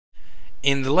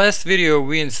In the last video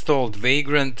we installed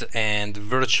Vagrant and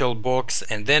VirtualBox,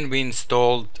 and then we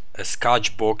installed a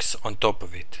Scotch box on top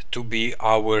of it to be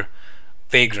our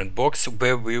Vagrant box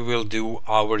where we will do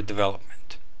our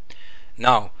development.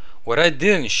 Now, what I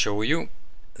didn't show you,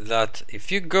 that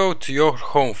if you go to your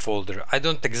home folder, I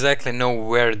don't exactly know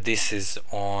where this is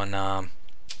on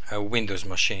a Windows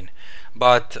machine,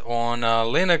 but on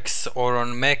Linux or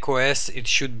on Mac OS it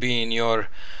should be in your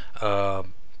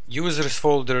users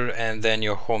folder and then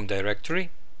your home directory.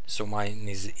 So mine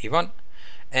is Ivan,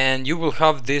 and you will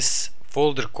have this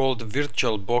folder called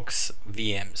VirtualBox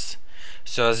VMs.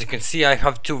 So as you can see, I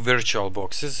have two virtual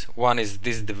boxes. One is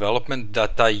this development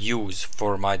that I use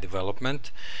for my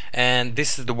development, and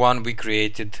this is the one we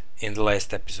created in the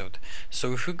last episode.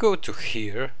 So if we go to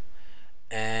here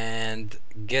and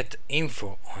get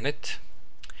info on it,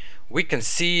 we can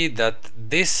see that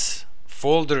this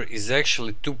folder is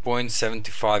actually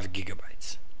 2.75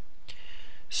 gigabytes.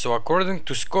 So according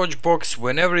to Scotchbox,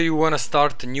 whenever you want to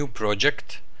start a new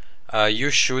project,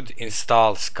 you should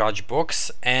install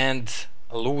Scotchbox and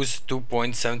lose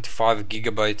 2.75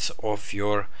 gigabytes of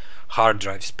your hard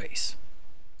drive space.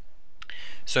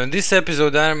 So in this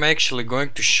episode I'm actually going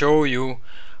to show you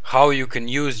how you can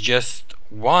use just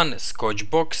one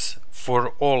Scotchbox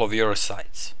for all of your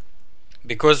sites,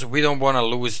 because we don't want to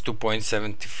lose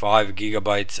 2.75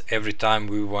 gigabytes every time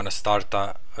we want to start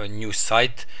a new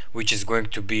site, which is going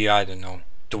to be, I don't know,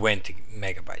 20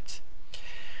 megabytes.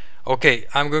 Okay,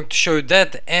 I'm going to show you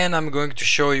that, and I'm going to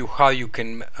show you how you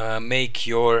can make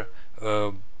your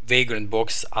Vagrant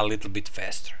box a little bit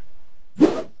faster.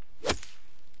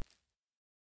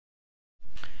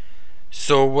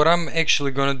 So what I'm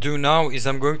actually gonna do now is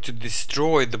I'm going to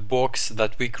destroy the box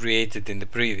that we created in the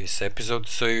previous episode.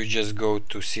 So you just go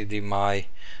to cd my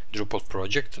Drupal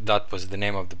project, that was the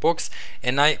name of the box,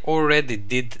 and I already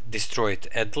did destroy it,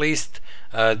 at least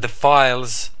the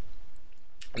files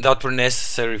that were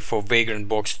necessary for Vagrant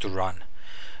box to run.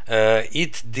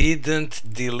 It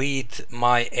didn't delete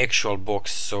my actual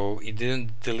box, so it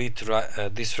didn't delete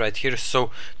this right here.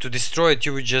 So to destroy it,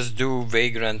 you would just do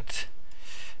Vagrant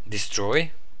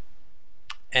destroy,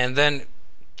 and then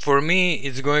for me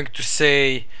it's going to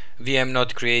say VM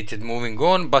not created, moving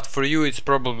on, but for you it's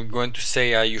probably going to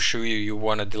say are you sure you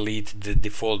want to delete the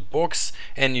default box,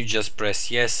 and you just press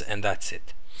yes, and that's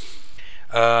it.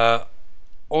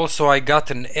 Also, I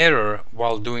got an error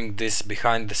while doing this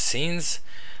behind the scenes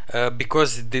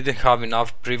because it didn't have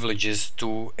enough privileges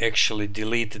to actually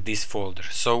delete this folder.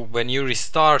 So when you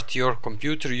restart your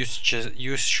computer, you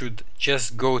should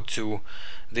just go to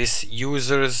this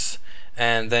users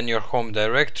and then your home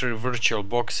directory,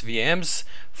 VirtualBox VMs,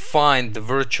 find the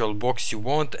virtual box you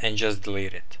want and just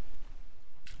delete it.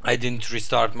 I didn't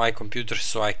restart my computer,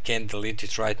 so I can't delete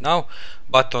it right now,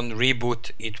 but on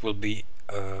reboot it will be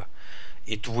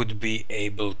it would be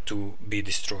able to be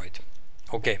destroyed.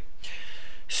 Okay,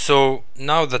 so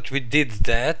now that we did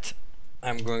that,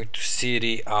 I'm going to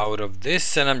cd out of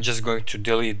this, and I'm just going to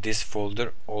delete this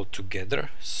folder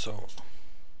altogether. So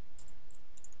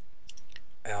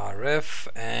rf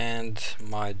and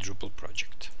my Drupal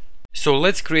project. So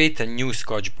let's create a new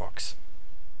Scotchbox.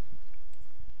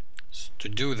 So to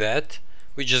do that,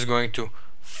 we're just going to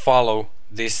follow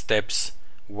these steps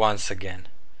once again.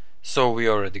 So we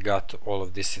already got all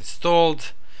of this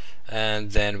installed,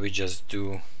 and then we just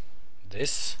do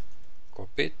this,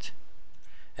 copy it,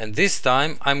 and this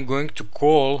time I'm going to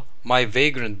call my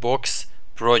Vagrant box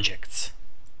projects,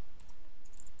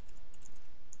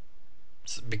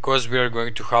 because we are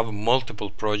going to have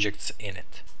multiple projects in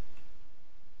it.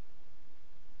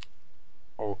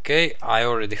 Okay, I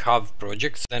already have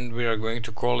projects, and we are going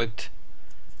to call it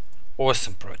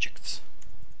awesome projects.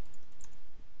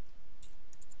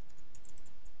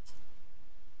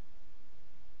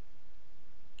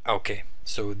 Okay,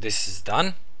 so this is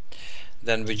done.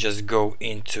 Then we just go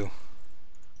into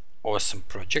awesome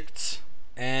projects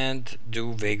and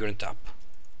do Vagrant up,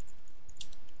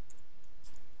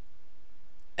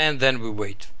 and then we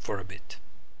wait for a bit.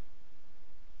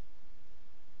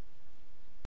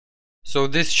 So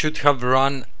this should have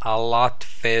run a lot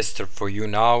faster for you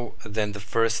now than the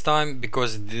first time,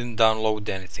 because it didn't download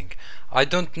anything. I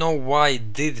don't know why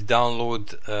it did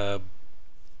download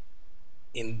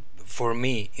for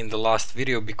me in the last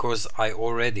video, because I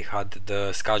already had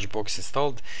the Scotchbox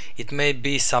installed. It may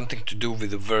be something to do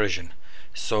with the version,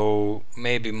 so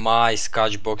maybe my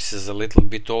Scotchbox is a little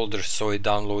bit older, so it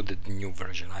downloaded the new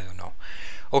version, I don't know.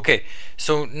 Okay,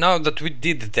 so now that we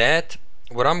did that,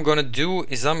 what I'm gonna do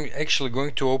is I'm actually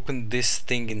going to open this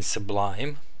thing in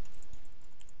Sublime,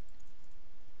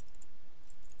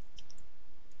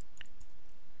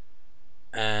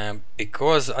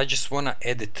 because I just want to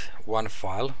edit one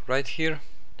file right here.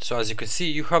 So as you can see,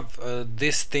 you have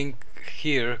this thing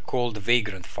here called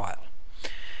Vagrant file,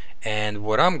 and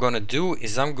what I'm gonna do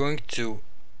is I'm going to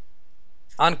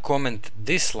uncomment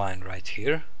this line right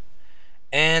here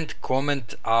and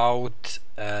comment out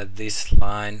this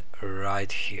line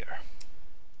right here.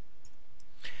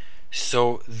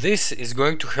 So this is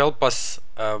going to help us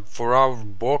for our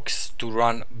box to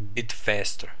run a bit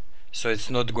faster, so it's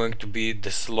not going to be the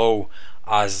slow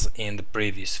as in the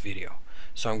previous video.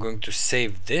 So I'm going to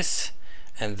save this,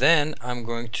 and then I'm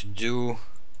going to do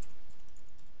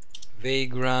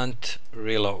Vagrant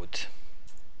reload,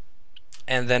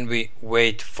 and then we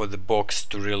wait for the box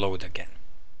to reload again.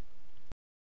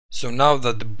 So now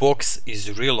that the box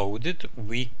is reloaded,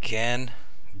 we can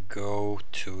go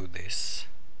to this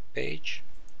page.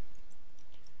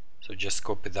 So just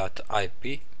copy that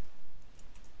IP,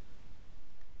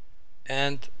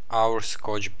 and our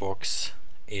Scotch box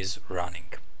is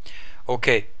running.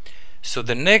 Okay, so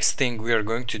the next thing we are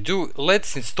going to do,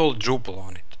 let's install Drupal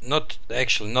on it. Not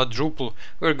Drupal,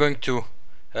 we're going to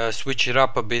switch it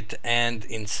up a bit and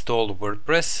install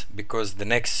WordPress, because the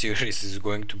next series is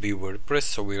going to be WordPress,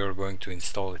 so we are going to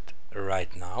install it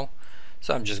right now.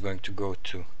 So I'm just going to go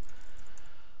to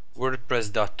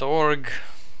wordpress.org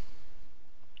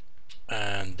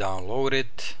and download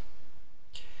it,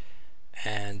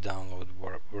 and download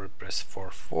WordPress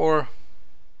 4.4,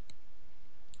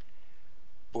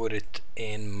 put it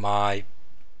in my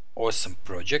awesome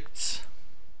projects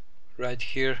right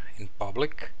here in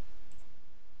public,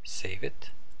 save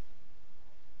it.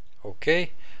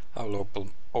 Okay, I'll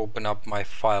open up my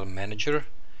file manager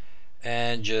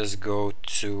and just go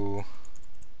to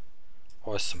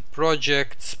awesome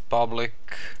projects,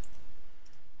 public,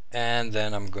 and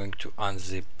then I'm going to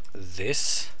unzip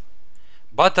this,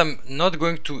 but I'm not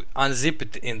going to unzip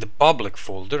it in the public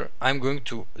folder. I'm going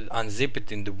to unzip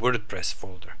it in the WordPress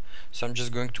folder. So I'm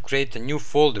just going to create a new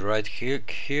folder right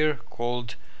here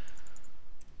called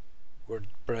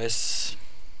WordPress.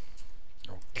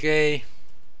 Okay,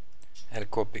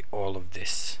 and copy all of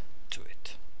this to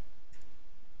it.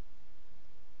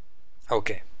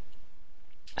 Okay,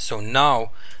 so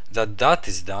now that that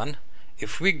is done,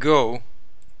 if we go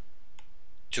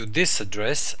to this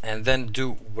address and then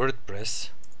do WordPress,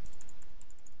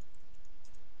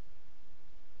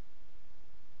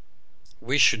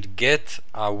 we should get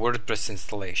a WordPress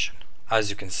installation. As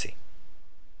you can see,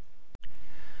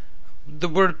 the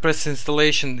WordPress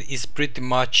installation is pretty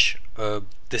much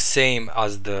the same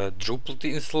as the Drupal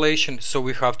installation, so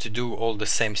we have to do all the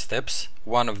same steps.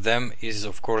 One of them is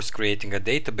of course creating a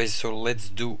database, so let's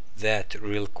do that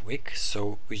real quick.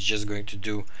 So we're just going to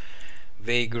do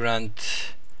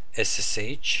Vagrant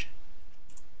SSH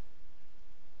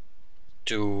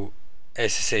to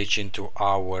SSH into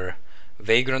our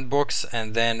Vagrant box,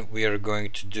 and then we are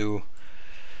going to do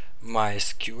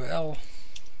MySQL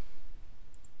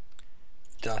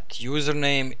dot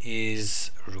username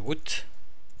is root,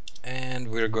 and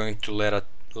we're going to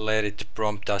let it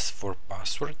prompt us for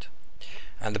password,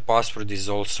 and the password is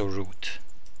also root.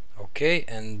 Okay,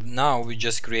 and now we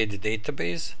just create the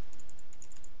database.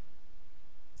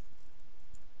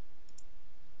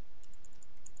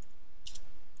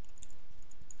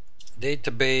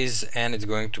 And it's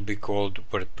going to be called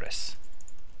WordPress.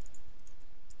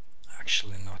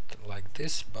 Actually not like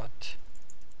this, but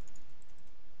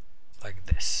like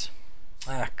this.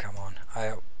 Come on,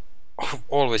 I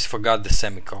always forgot the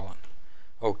semicolon.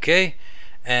 Okay,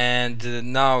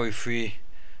 and now if we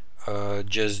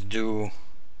just do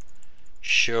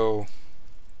show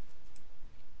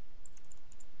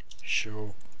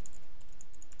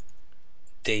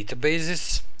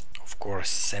databases, of course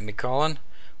semicolon,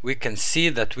 we can see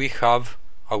that we have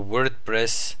a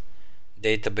WordPress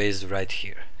database right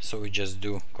here. So we just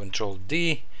do Control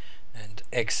D and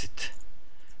exit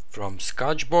from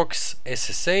Scotch box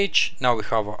SSH. Now we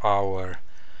have our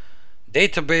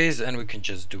database, and we can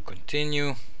just do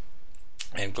continue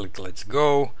and click let's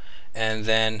go, and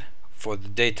then for the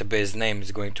database name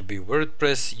is going to be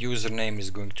WordPress, username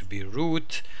is going to be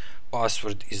root,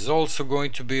 password is also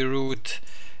going to be root,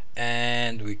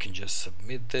 and we can just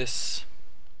submit this.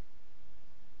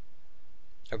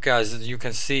 Okay, as you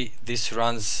can see, this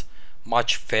runs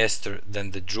much faster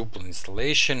than the Drupal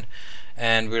installation,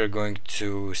 and we're going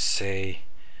to say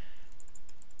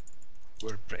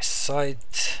WordPress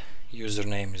site,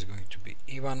 username is going to be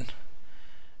Ivan,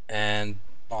 and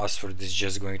password is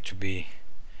just going to be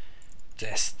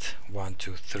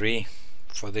test123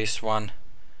 for this one.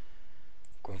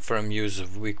 Confirm use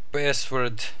of weak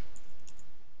password.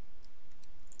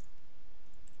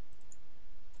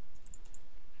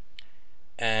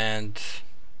 and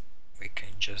we can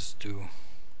just do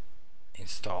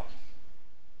install,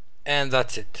 and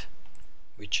that's it.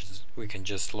 We can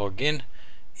just log in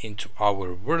into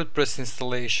our WordPress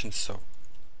installation. So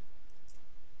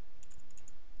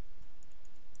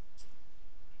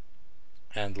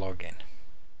and log in,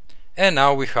 and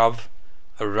now we have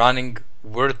a running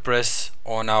WordPress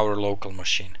on our local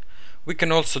machine. We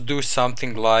can also do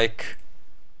something like,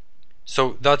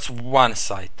 so that's one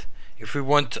site. If we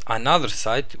want another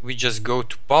site, we just go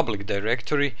to public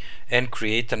directory and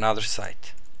create another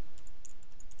site.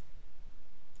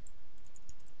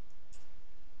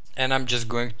 And I'm just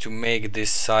going to make this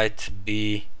site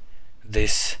be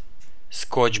this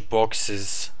Scotch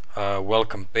boxes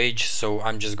welcome page. So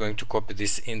I'm just going to copy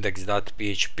this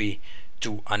index.php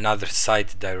to another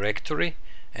site directory.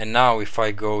 And now if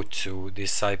I go to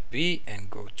this IP and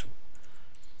go to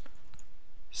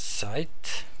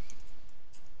site,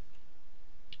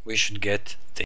 we should get